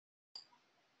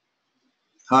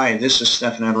Hi, this is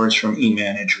Stephen Edwards from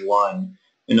eManage One.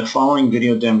 In the following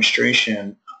video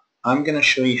demonstration, I'm going to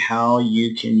show you how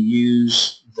you can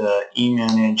use the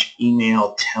eManage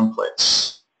email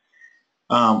templates.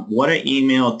 What an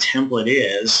email template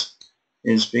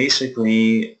is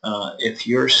basically if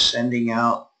you're sending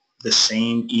out the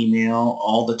same email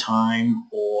all the time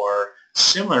or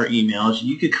similar emails,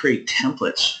 you could create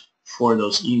templates for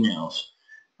those emails.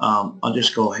 I'll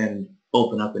just go ahead and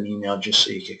open up an email just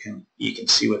so you can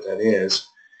see what that is.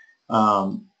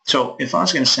 So if I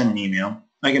was going to send an email,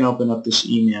 I can open up this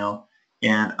email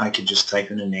and I can just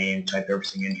type in a name, type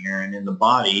everything in here, and in the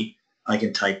body I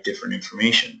can type different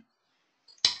information.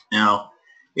 Now,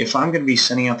 if I'm going to be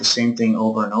sending out the same thing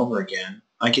over and over again,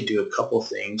 I could do a couple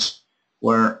things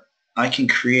where I can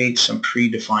create some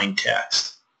predefined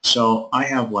text. So I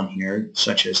have one here,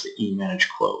 such as the eManage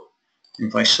quote. And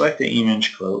if I select the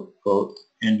eManage quote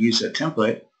and use that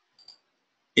template,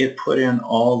 it put in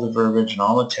all the verbiage and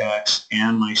all the text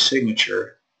and my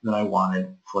signature that I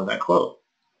wanted for that quote.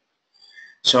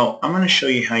 So I'm going to show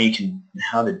you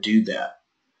how to do that.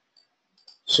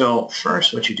 So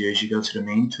first what you do is you go to the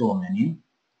main tool menu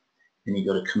and you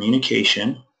go to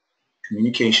Communications,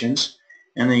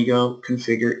 and then you go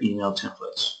Configure Email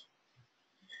Templates.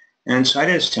 And inside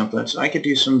of those templates, I could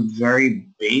do some very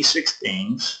basic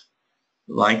things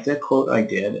like that quote I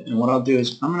did, and what I'll do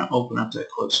is I'm going to open up that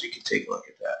quote so you can take a look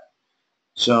at that.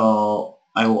 So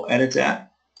I will edit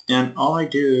that, and all I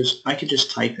do is I could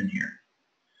just type in here.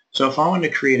 So if I wanted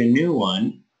to create a new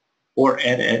one or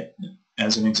edit,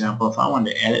 as an example, if I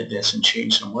wanted to edit this and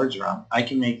change some words around, I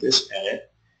can make this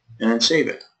edit and then save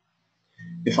it.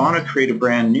 If I want to create a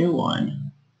brand new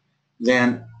one,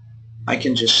 then I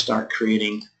can just start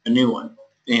creating a new one.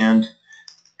 And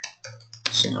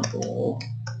sample,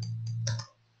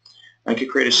 I could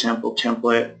create a sample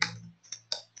template,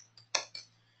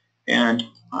 and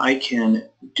I can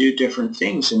do different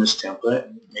things in this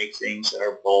template, make things that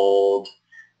are bold.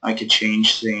 I could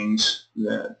change things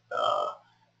that,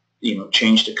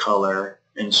 change the color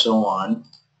and so on.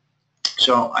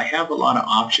 So I have a lot of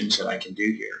options that I can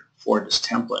do here for this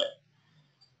template.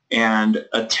 And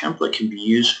a template can be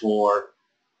used for,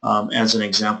 as an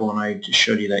example, when I just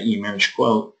showed you that eManage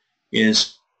quote,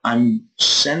 is I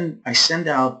send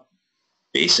out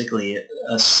basically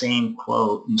a same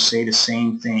quote and say the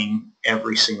same thing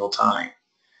every single time.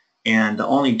 And the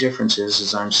only difference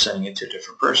is I'm sending it to a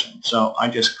different person. So I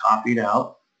just copied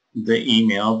out the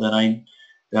email that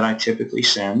I typically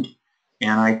send,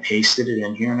 and I pasted it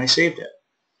in here and I saved it.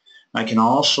 I can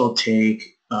also take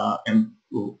and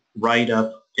write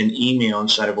up an email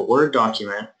inside of a Word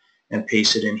document and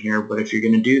paste it in here, but if you're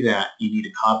going to do that, you need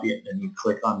to copy it, and you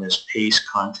click on this Paste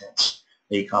Contents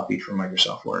that you copied from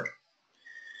Microsoft Word.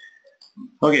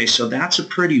 Okay, so that's a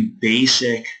pretty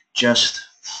basic just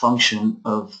function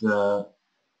of the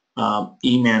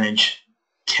eManage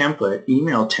template,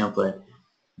 email template,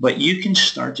 but you can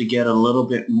start to get a little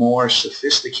bit more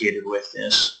sophisticated with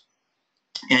this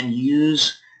and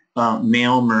use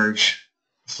mail merge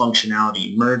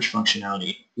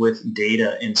functionality with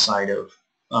data inside of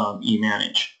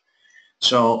eManage.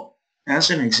 So as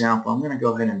an example, I'm going to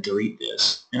go ahead and delete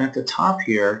this, and at the top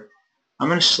here I'm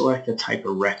going to select a type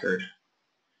of record.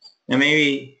 And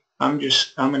maybe I'm going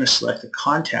to select a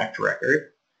contact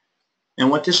record, and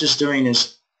what this is doing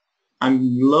is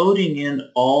I'm loading in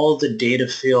all the data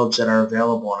fields that are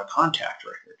available on a contact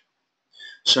record.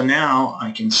 So now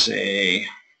I can say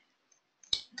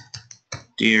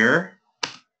dear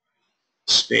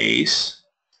space,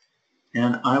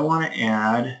 and I want to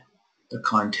add the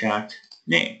contact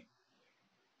name.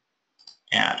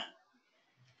 Add.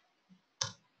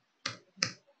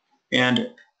 And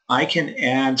I can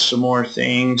add some more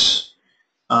things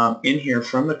in here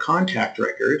from the contact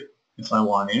record if I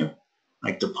want to,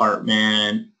 like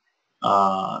department.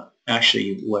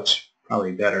 Actually, what's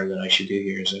probably better that I should do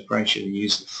here is I probably should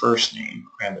use the first name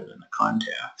rather than the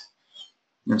contact.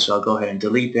 And so I'll go ahead and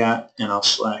delete that, and I'll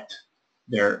select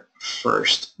their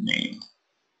first name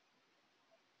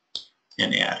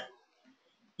and add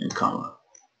and comma.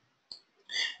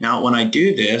 Now when I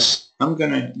do this, I'm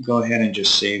going to go ahead and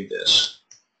just save this.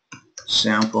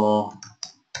 Sample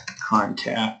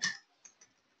contact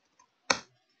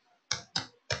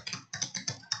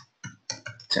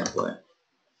template.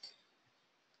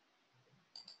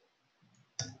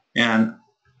 And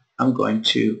I'm going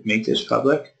to make this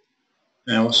public,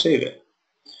 and I will save it.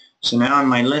 So now on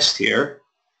my list here,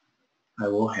 I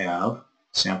will have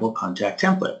sample contact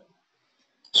template.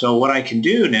 So what I can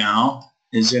do now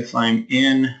is if I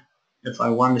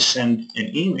want to send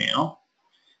an email,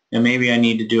 and maybe I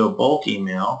need to do a bulk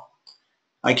email,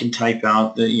 I can type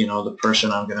out the, the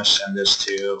person I'm going to send this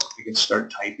to. I can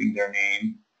start typing their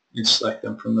name and select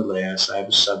them from the list. I have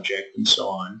a subject and so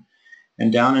on.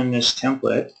 And down in this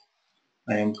template,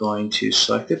 I am going to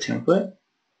select the template,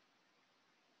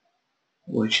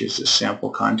 which is the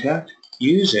sample contact,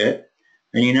 use it,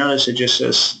 and you notice it just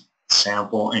says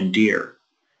sample and dear.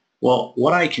 Well,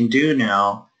 what I can do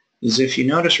now is, if you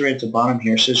notice right at the bottom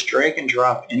here, it says drag and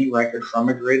drop any record from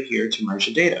a grid here to merge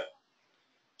the data.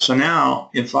 So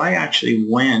now if I actually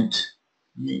went,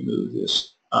 let me move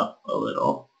this up a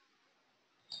little,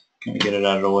 kind of get it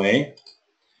out of the way,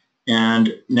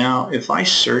 and now if I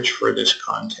search for this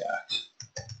contact,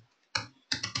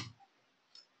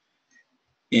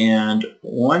 and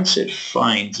once it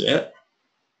finds it,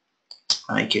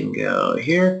 I can go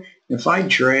here. If I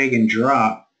drag and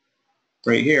drop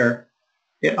right here,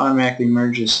 it automatically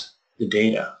merges the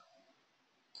data.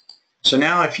 So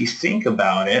now if you think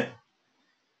about it,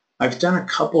 I've done a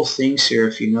couple things here.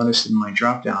 If you notice in my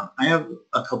drop-down, I have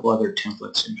a couple other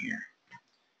templates in here.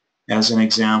 As an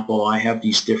example, I have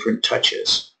these different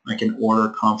touches, like an order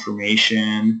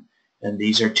confirmation, and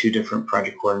these are two different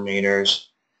project coordinators.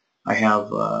 I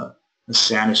have a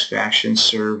satisfaction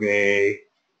survey,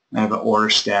 I have an order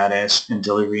status, and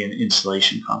delivery and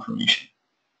installation confirmation.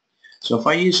 So if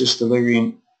I use this delivery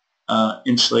and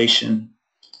installation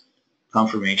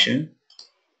confirmation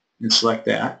and select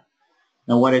that,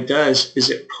 now what it does is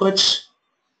it puts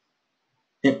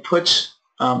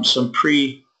some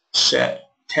preset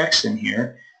text in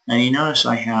here. Now you notice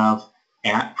I have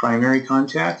at primary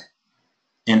contact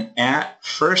and at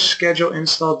first schedule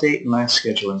install date and last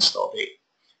schedule install date.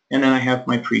 And then I have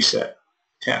my preset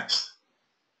text.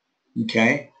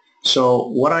 Okay, so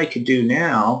what I could do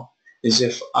now is,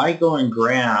 if I go and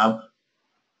grab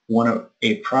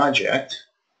a project,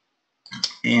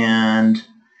 and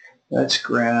let's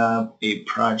grab a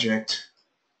project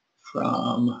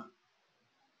from,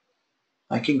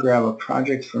 I can grab a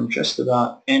project from just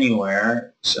about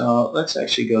anywhere. So let's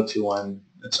actually go to one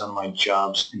that's on my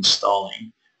jobs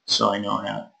installing, so I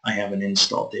know I have an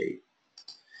install date.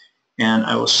 And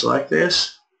I will select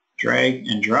this, drag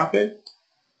and drop it,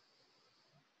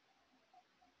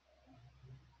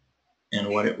 and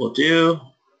what it will do,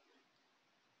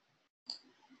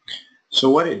 so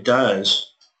what it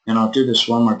does, and I'll do this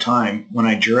one more time, when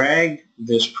I drag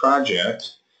this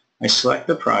project, I select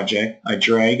the project, I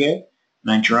drag it,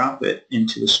 and I drop it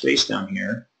into the space down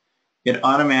here, it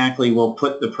automatically will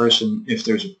put the person, if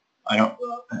there's, I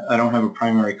don't have a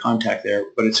primary contact there,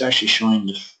 but it's actually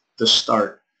showing the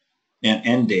start and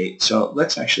end date. So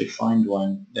let's actually find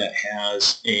one that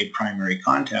has a primary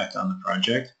contact on the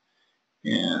project,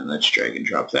 and let's drag and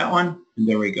drop that one, and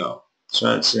there we go.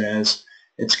 So it says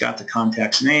it's got the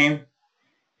contact's name,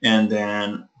 and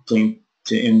then to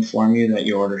inform you that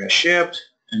your order has shipped,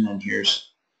 and then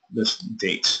here's the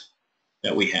dates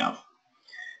that we have.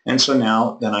 And so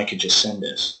now then I could just send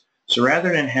this. So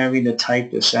rather than having to type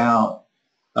this out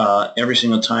every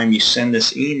single time you send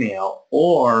this email,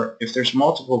 or if there's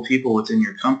multiple people within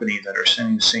your company that are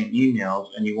sending the same emails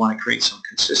and you want to create some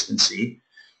consistency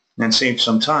and save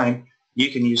some time, you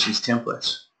can use these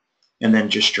templates and then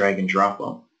just drag and drop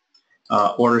them.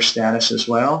 Order status as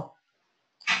well.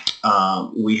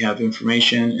 We have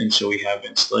information, and so we have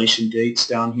installation dates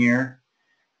down here,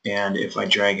 and if I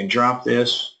drag and drop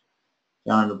this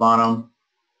down at the bottom,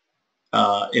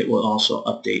 it will also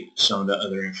update some of the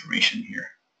other information here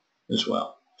as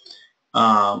well.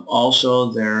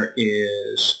 Also, there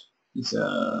is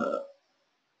the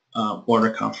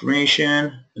order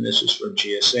confirmation, and this is for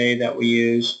GSA that we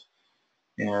use,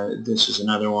 and this is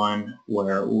another one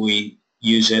where we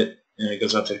use it and it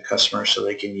goes out to the customer so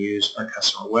they can use our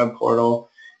customer web portal,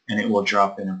 and it will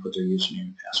drop in and put their username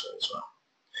and password as well.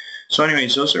 So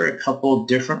anyways, those are a couple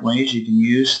different ways you can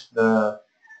use the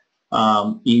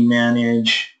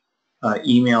eManage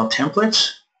email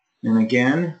templates. And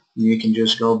again, you can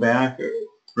just go back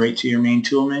right to your main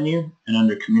tool menu, and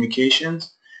under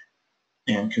communications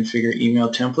and configure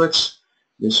email templates,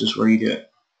 this is where you do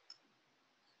it.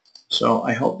 So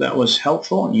I hope that was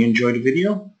helpful and you enjoyed the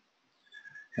video.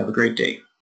 Have a great day.